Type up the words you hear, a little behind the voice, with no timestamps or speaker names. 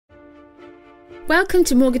Welcome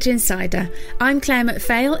to Mortgage Insider. I'm Claire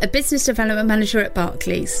McPhail, a Business Development Manager at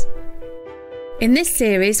Barclays. In this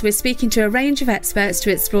series, we're speaking to a range of experts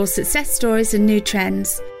to explore success stories and new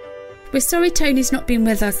trends. We're sorry Tony's not been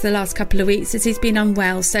with us the last couple of weeks as he's been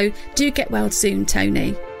unwell, so do get well soon,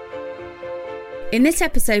 Tony. In this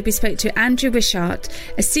episode, we spoke to Andrew Wishart,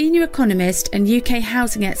 a senior economist and UK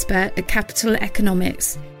housing expert at Capital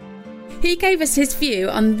Economics. He gave us his view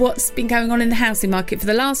on what's been going on in the housing market for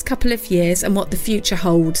the last couple of years and what the future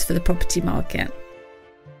holds for the property market.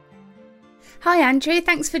 Hi Andrew,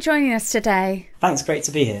 thanks for joining us today. Thanks, great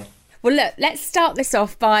to be here. Well look, let's start this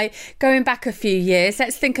off by going back a few years.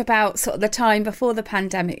 Let's think about sort of the time before the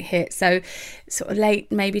pandemic hit, so sort of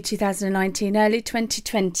late maybe 2019, early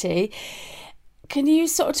 2020. Can you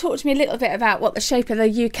sort of talk to me a little bit about what the shape of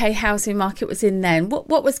the UK housing market was in then?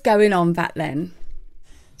 What was going on back then?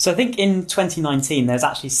 So I think in 2019, there's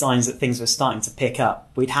actually signs that things were starting to pick up.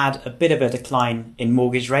 We'd had a bit of a decline in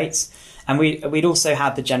mortgage rates, and we'd also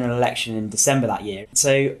had the general election in December that year.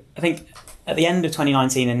 So I think at the end of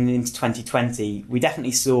 2019 and into 2020, we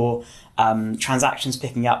definitely saw transactions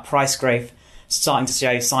picking up, price growth starting to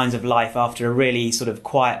show signs of life after a really sort of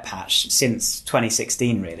quiet patch since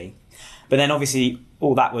 2016, really. But then obviously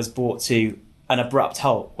all that was brought to an abrupt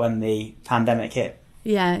halt when the pandemic hit.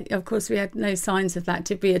 Yeah, of course, we had no signs of that,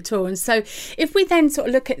 did we, at all? And so if we then sort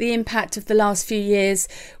of look at the impact of the last few years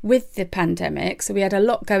with the pandemic, so we had a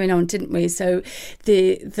lot going on, didn't we? So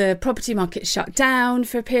the property market shut down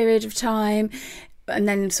for a period of time. And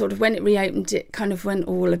then sort of when it reopened, it kind of went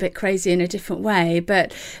all a bit crazy in a different way.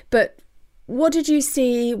 But what did you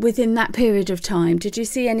see within that period of time? Did you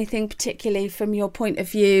see anything particularly from your point of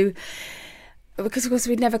view? Because, of course,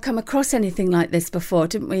 we'd never come across anything like this before,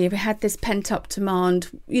 didn't we? We had this pent-up demand,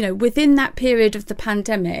 you know, within that period of the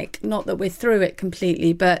pandemic. Not that we're through it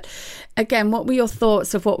completely, but again, what were your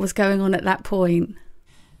thoughts of what was going on at that point?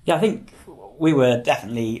 Yeah, I think we were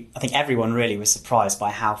definitely, I think everyone really was surprised by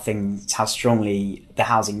how strongly the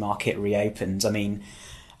housing market reopened. I mean,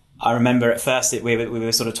 I remember at first we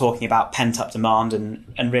were sort of talking about pent-up demand,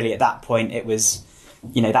 and really at that point it was,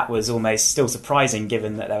 you know, that was almost still surprising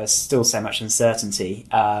given that there was still so much uncertainty.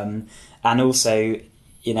 And also,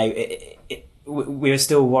 you know, we were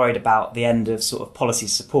still worried about the end of sort of policy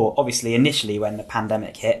support. Obviously, initially when the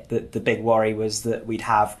pandemic hit, the big worry was that we'd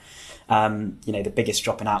have, you know, the biggest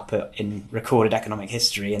drop in output in recorded economic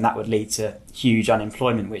history, and that would lead to huge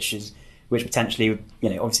unemployment, which potentially, you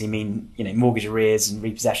know, obviously mean, you know, mortgage arrears and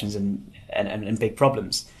repossessions and big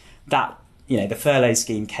problems. That, you know, the furlough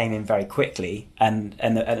scheme came in very quickly and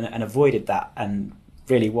avoided that, and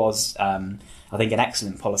really was, I think, an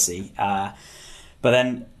excellent policy. But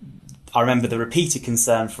then I remember the repeated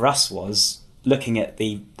concern for us was looking at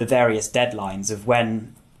the various deadlines of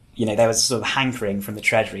when, you know, there was a sort of hankering from the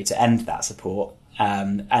Treasury to end that support.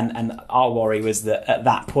 And our worry was that at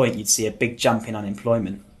that point you'd see a big jump in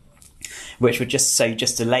unemployment, which would just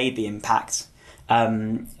delay the impact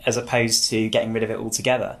as opposed to getting rid of it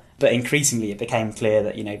altogether. But increasingly, it became clear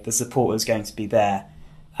that, you know, the support was going to be there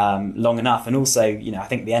long enough. And also, you know, I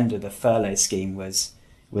think the end of the furlough scheme was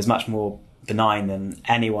much more benign than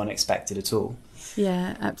anyone expected at all.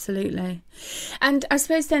 Yeah, absolutely. And I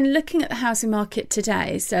suppose then looking at the housing market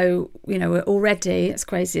today, so, you know, we're already, as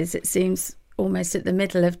crazy as it seems, almost at the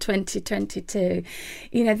middle of 2022,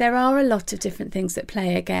 you know, there are a lot of different things that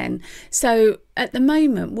play again. So at the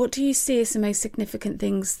moment, what do you see as the most significant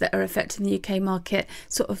things that are affecting the UK market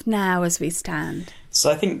sort of now as we stand?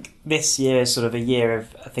 So I think this year is sort of a year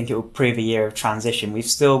of, I think it will prove a year of transition. We've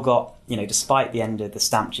still got, you know, despite the end of the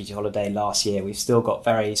stamp duty holiday last year, we've still got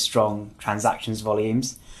very strong transactions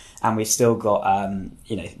volumes, and we've still got,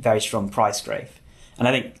 you know, very strong price growth. And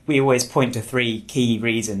I think we always point to three key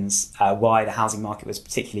reasons why the housing market was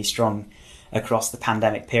particularly strong across the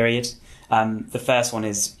pandemic period. The first one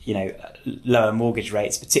is, you know, lower mortgage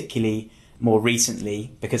rates, particularly more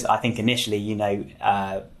recently, because I think initially, you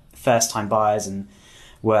know, first-time buyers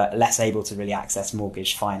were less able to really access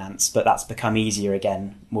mortgage finance, but that's become easier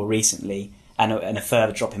again more recently, and a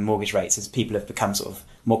further drop in mortgage rates as people have become sort of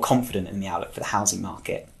more confident in the outlook for the housing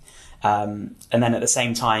market. And then at the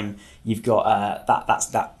same time, you've got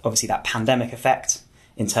that obviously that pandemic effect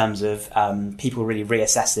in terms of people really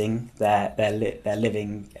reassessing their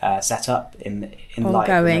living setup in light of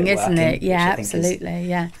ongoing, isn't working, it? Yeah,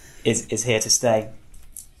 absolutely. Is here to stay.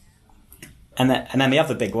 And then the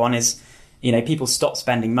other big one is, you know, people stopped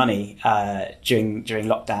spending money during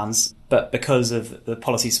lockdowns, but because of the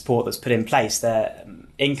policy support that's put in place, their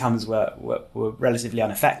incomes were relatively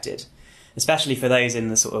unaffected. Especially for those in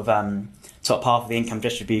the sort of top half of the income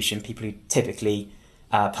distribution, people who typically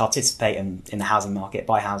participate in the housing market,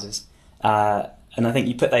 buy houses. And I think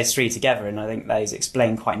you put those three together, and I think those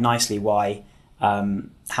explain quite nicely why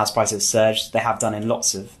house prices surged. They have done in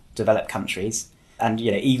lots of developed countries. And,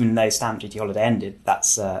 even though stamp duty holiday ended,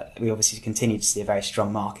 we obviously continue to see a very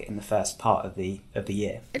strong market in the first part of the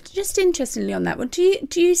year. Just interestingly on that one, do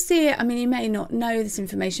you see it? I mean, you may not know this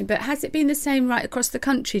information, but has it been the same right across the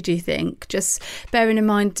country, do you think? Just bearing in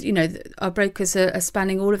mind, our brokers are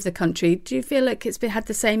spanning all of the country. Do you feel like had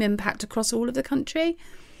the same impact across all of the country?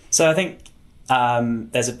 So I think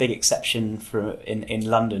there's a big exception in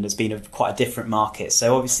London. Has been quite a different market.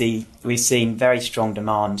 So obviously we've seen very strong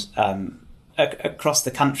demand across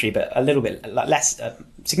the country, but a little bit less,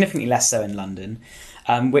 significantly less so in London,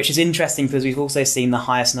 which is interesting because we've also seen the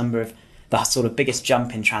highest number of the sort of biggest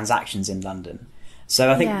jump in transactions in London.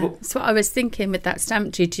 So I think that's what I was thinking with that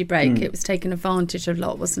stamp duty break. It was taken advantage of a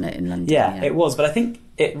lot, wasn't it, in London? Yeah, it was. But I think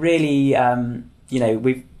it really, I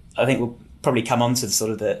think we'll probably come on to the sort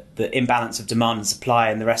of the imbalance of demand and supply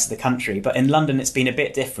in the rest of the country. But in London, it's been a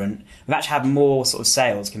bit different. We've actually had more sort of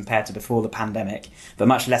sales compared to before the pandemic, but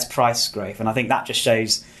much less price growth. And I think that just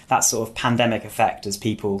shows that sort of pandemic effect as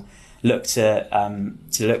people look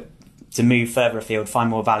to move further afield, find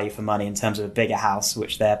more value for money in terms of a bigger house,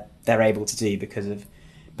 which they're able to do because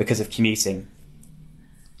of commuting.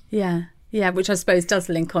 Yeah, which I suppose does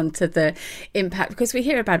link on to the impact, because we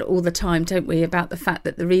hear about it all the time, don't we, about the fact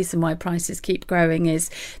that the reason why prices keep growing is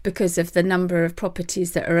because of the number of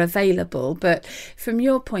properties that are available. But from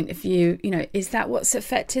your point of view, is that what's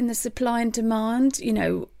affecting the supply and demand?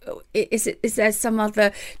 Is there some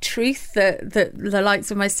other truth that the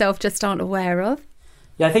likes of myself just aren't aware of?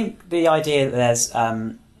 Yeah, I think the idea that there's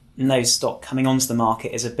no stock coming onto the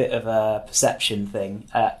market is a bit of a perception thing.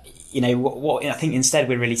 What I think instead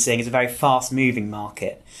we're really seeing is a very fast-moving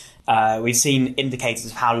market. We've seen indicators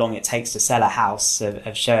of how long it takes to sell a house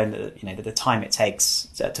have shown that that the time it takes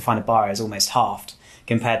to find a buyer is almost halved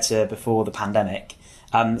compared to before the pandemic.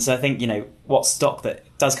 So I think what stock that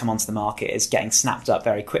does come onto the market is getting snapped up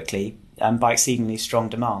very quickly by exceedingly strong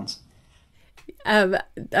demand. No,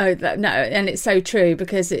 and it's so true,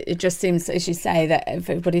 because it just seems, as you say, that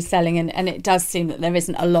everybody's selling, and it does seem that there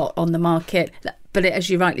isn't a lot on the market. But as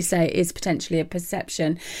you rightly say, it is potentially a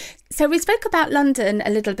perception. So we spoke about London a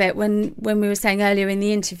little bit when we were saying earlier in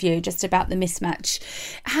the interview just about the mismatch.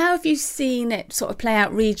 How have you seen it sort of play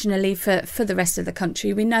out regionally for the rest of the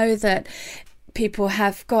country? We know that people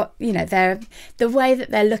have got, the way that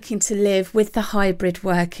they're looking to live with the hybrid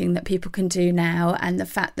working that people can do now, and the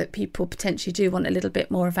fact that people potentially do want a little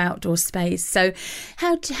bit more of outdoor space. So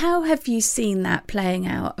how have you seen that playing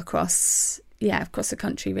out across the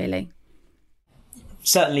country, really?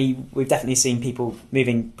 Certainly, we've definitely seen people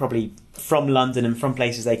moving probably from London and from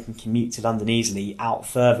places they can commute to London easily out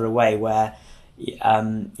further away where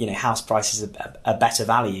house prices are better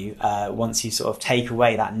value once you sort of take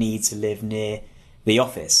away that need to live near the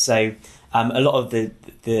office. So a lot of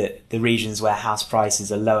the regions where house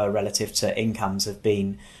prices are lower relative to incomes have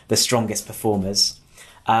been the strongest performers.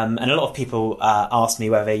 And a lot of people ask me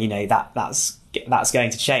whether that's going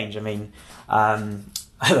to change. I mean,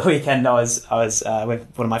 the weekend I was with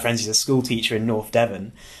one of my friends who's a school teacher in North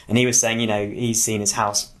Devon, and he was saying he's seen his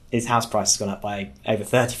house price has gone up by over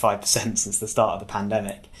 35% since the start of the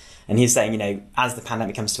pandemic. And he's saying, as the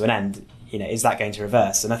pandemic comes to an end, is that going to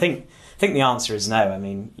reverse? And I think the answer is no. I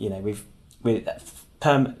mean,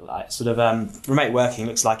 remote working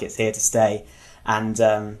looks like it's here to stay. And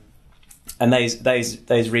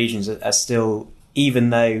those regions are still,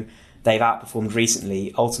 even though they've outperformed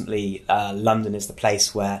recently, ultimately London is the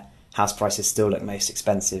place where house prices still look most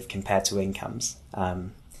expensive compared to incomes.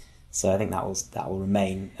 So I think that will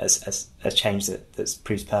remain as a change that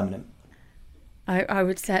proves permanent. I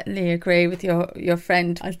would certainly agree with your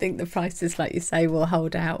friend. I think the prices, like you say, will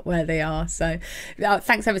hold out where they are. So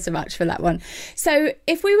thanks ever so much for that one. So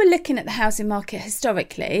if we were looking at the housing market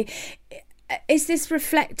historically, is this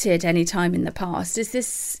reflected any time in the past? Is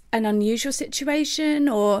this an unusual situation,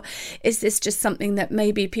 or is this just something that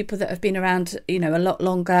maybe people that have been around, a lot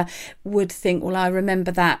longer would think, well, I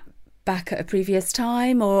remember that back at a previous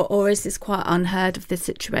time, or is this quite unheard of, this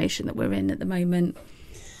situation that we're in at the moment?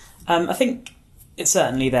 I think it's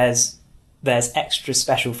certainly there's extra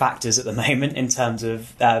special factors at the moment in terms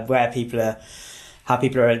of how people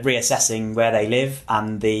are reassessing where they live,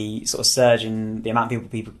 and the sort of surge in the amount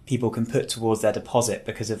of people can put towards their deposit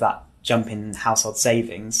because of that jump in household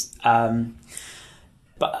savings.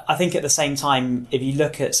 But I think at the same time, if you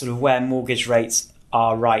look at sort of where mortgage rates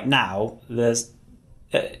are right now, there's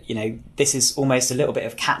this is almost a little bit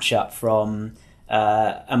of catch up from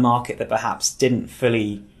a market that perhaps didn't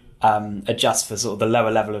fully adjust for sort of the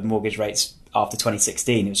lower level of mortgage rates after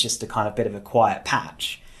 2016. It was just a kind of bit of a quiet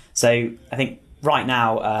patch. So I think right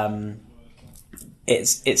now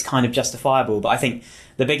it's kind of justifiable. But I think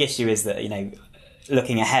the big issue is that,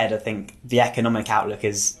 looking ahead, I think the economic outlook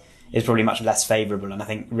is probably much less favourable. And I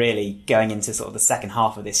think really going into sort of the second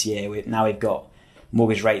half of this year, we've got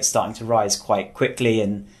mortgage rates starting to rise quite quickly,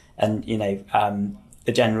 and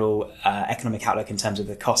the general economic outlook in terms of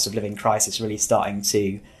the cost of living crisis really starting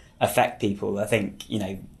to affect people. I think,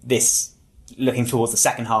 this, looking towards the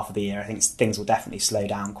second half of the year, I think things will definitely slow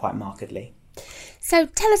down quite markedly. So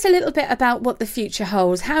tell us a little bit about what the future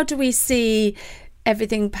holds. How do we see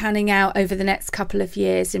everything panning out over the next couple of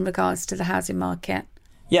years in regards to the housing market?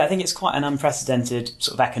 Yeah, I think it's quite an unprecedented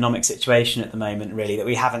sort of economic situation at the moment, really, that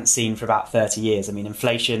we haven't seen for about 30 years. I mean,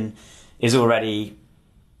 inflation is already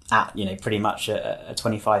at, pretty much a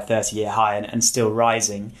 25, 30-year high and still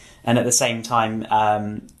rising. And at the same time,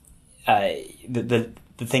 the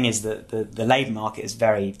thing is that the labour market is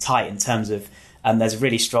very tight in terms of there's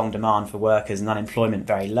really strong demand for workers and unemployment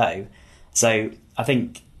very low. So I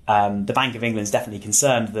think the Bank of England is definitely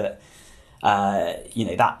concerned that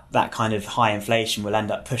that kind of high inflation will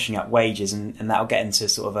end up pushing up wages, and that'll get into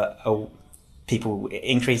sort of a people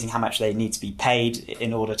increasing how much they need to be paid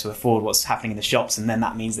in order to afford what's happening in the shops, and then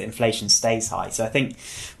that means that inflation stays high. So I think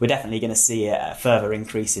we're definitely going to see a further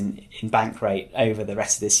increase in bank rate over the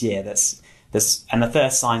rest of this year. And the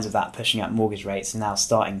first signs of that pushing up mortgage rates are now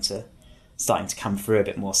starting to come through a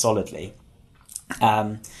bit more solidly,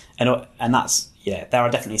 and that's. Yeah, there are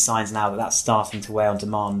definitely signs now that that's starting to weigh on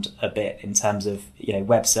demand a bit in terms of,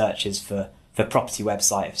 web searches for property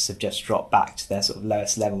websites have just dropped back to their sort of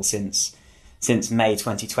lowest level since May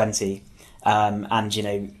 2020.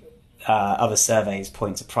 Other surveys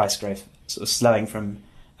point to price growth sort of slowing from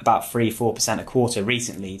about 3-4% a quarter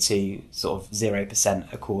recently to sort of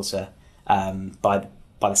 0% a quarter by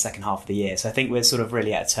the second half of the year. So I think we're sort of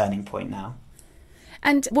really at a turning point now.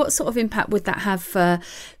 And what sort of impact would that have for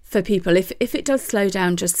people if it does slow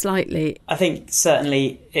down just slightly? I think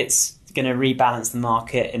certainly it's going to rebalance the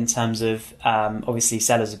market in terms of obviously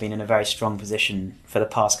sellers have been in a very strong position for the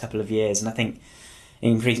past couple of years, and I think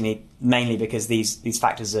increasingly mainly because these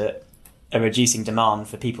factors are reducing demand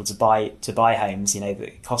for people to buy homes.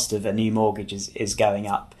 The cost of a new mortgage is going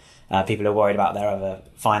up. People are worried about their other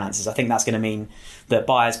finances. I think that's going to mean that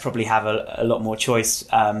buyers probably have a lot more choice.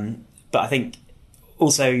 But I think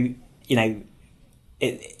also,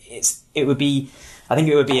 it would be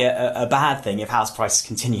a bad thing if house prices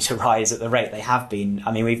continue to rise at the rate they have been.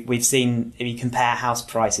 I mean, we've seen, if you compare house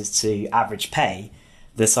prices to average pay,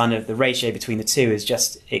 the ratio between the two has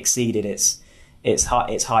just exceeded its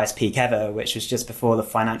highest peak ever, which was just before the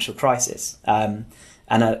financial crisis. I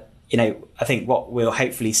think what we'll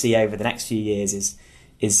hopefully see over the next few years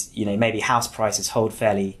is maybe house prices hold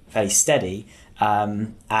fairly steady,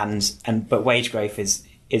 but wage growth is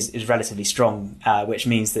relatively strong, which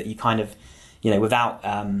means that you kind of, without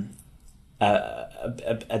a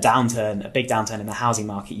big downturn in the housing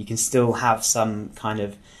market, you can still have some kind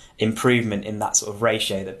of improvement in that sort of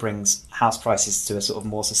ratio that brings house prices to a sort of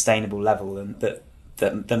more sustainable level, and that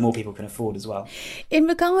more people can afford as well. In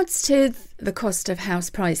regards to the cost of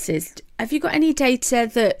house prices, have you got any data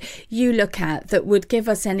that you look at that would give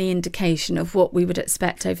us any indication of what we would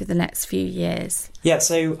expect over the next few years? Yeah,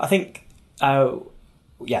 so I think... in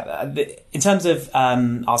terms of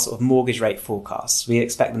our sort of mortgage rate forecasts, we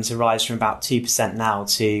expect them to rise from about 2% now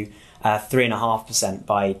to 3.5%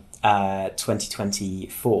 by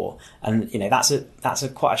 2024, and that's a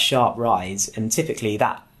quite a sharp rise. And typically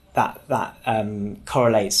that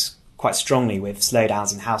correlates quite strongly with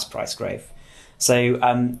slowdowns in house price growth.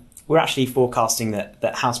 So we're actually forecasting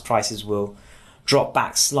that house prices will drop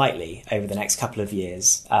back slightly over the next couple of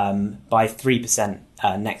years, by 3%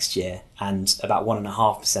 next year and about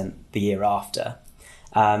 1.5% the year after.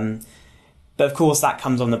 But of course, that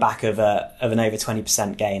comes on the back of an over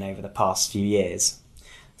 20% gain over the past few years.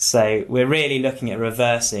 So we're really looking at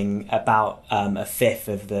reversing about a fifth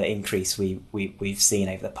of the increase we've seen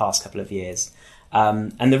over the past couple of years.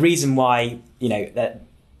 And the reason why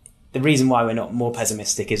we're not more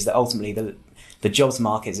pessimistic is that ultimately the jobs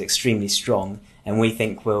market is extremely strong, and we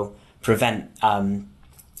think will prevent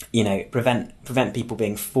people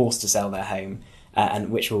being forced to sell their home, and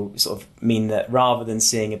which will sort of mean that rather than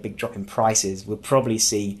seeing a big drop in prices, we'll probably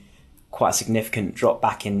see quite a significant drop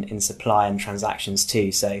back in supply and transactions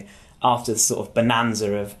too. So after the sort of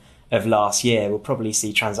bonanza of last year, we'll probably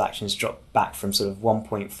see transactions drop back from sort of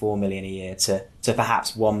 1.4 million a year to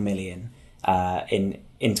perhaps 1 million in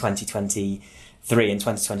 2023 and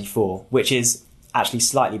 2024, which is actually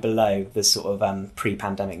slightly below the sort of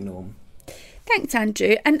pre-pandemic norm. Thanks,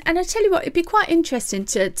 Andrew. And I tell you what, it'd be quite interesting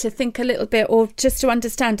to think a little bit, or just to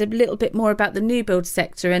understand a little bit more about the new build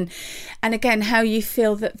sector, and again, how you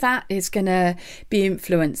feel that is going to be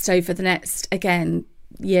influenced over the next, again,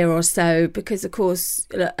 year or so, because of course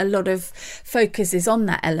a lot of focus is on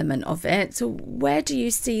that element of it. So where do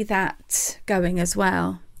you see that going as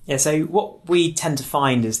well? Yeah, so what we tend to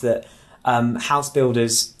find is that house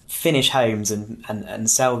builders finish homes and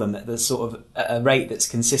sell them at the sort of a rate that's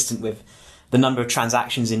consistent with the number of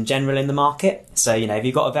transactions in general in the market. So, if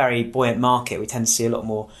you've got a very buoyant market, we tend to see a lot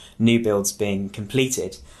more new builds being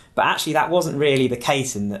completed. But actually, that wasn't really the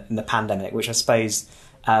case in the pandemic, which I suppose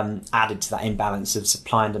added to that imbalance of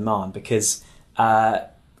supply and demand, because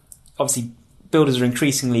obviously builders are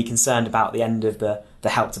increasingly concerned about the end of the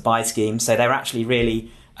Help to Buy scheme. So they're actually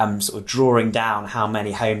really sort of drawing down how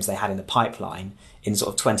many homes they had in the pipeline in sort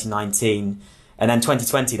of 2019. And then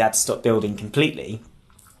 2020, they had to stop building completely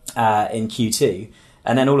in Q2,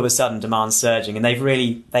 and then all of a sudden demand's surging, and they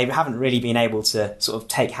haven't really been able to sort of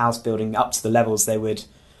take house building up to the levels they would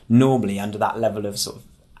normally under that level of sort of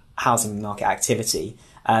housing market activity.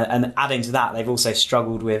 And adding to that, they've also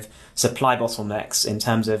struggled with supply bottlenecks in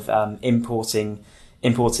terms of importing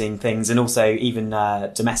things, and also even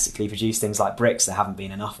domestically produced things like bricks there haven't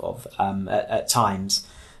been enough of at times.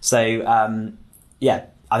 So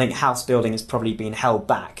I think house building has probably been held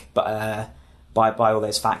back, but by all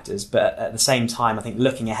those factors. But at the same time, I think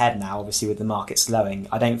looking ahead now, obviously with the market slowing,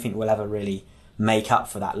 I don't think we'll ever really make up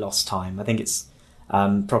for that lost time. I think it's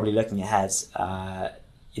probably looking ahead,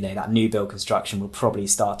 that new build construction will probably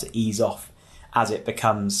start to ease off as it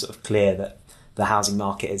becomes sort of clear that the housing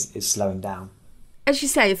market is slowing down. As you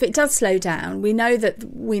say, if it does slow down, we know that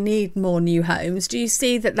we need more new homes. Do you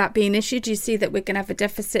see that being an issue? Do you see that we're going to have a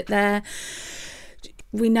deficit there?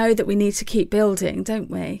 We know that we need to keep building, don't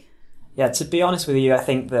we? Yeah, to be honest with you, I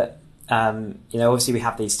think that obviously we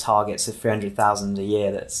have these targets of 300,000 a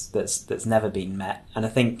year that's never been met, and I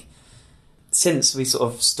think since we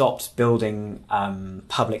sort of stopped building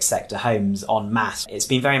public sector homes en masse, it's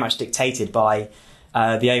been very much dictated by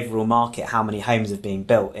the overall market. How many homes are being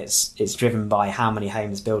built? It's driven by how many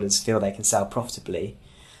homes builders feel they can sell profitably.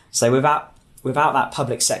 So without that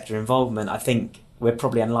public sector involvement, I think we're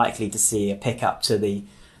probably unlikely to see a pickup to the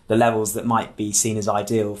levels that might be seen as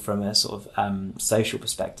ideal from a sort of social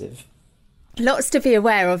perspective. Lots to be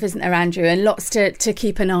aware of, isn't there, Andrew, and lots to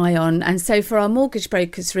keep an eye on. And so for our mortgage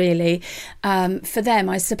brokers, really, for them,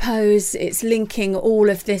 I suppose it's linking all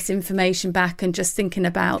of this information back and just thinking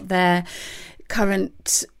about their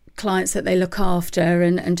current clients that they look after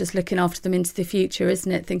and just looking after them into the future,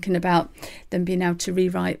 isn't it? Thinking about them being able to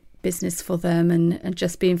rewrite business for them and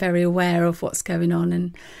just being very aware of what's going on.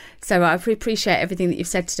 And so I appreciate everything that you've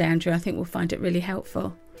said today, Andrew. I think we'll find it really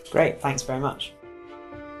helpful. Great, thanks very much.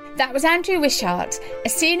 That was Andrew Wishart, a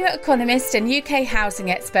senior economist and UK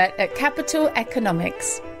housing expert at Capital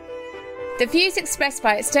Economics. The views expressed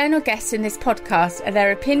by external guests in this podcast are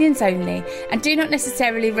their opinions only and do not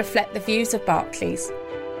necessarily reflect the views of Barclays.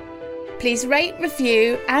 Please rate,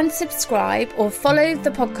 review and subscribe, or follow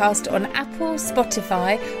the podcast on Apple,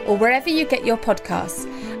 Spotify or wherever you get your podcasts.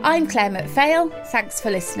 I'm Claire McPhail. Thanks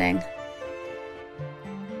for listening.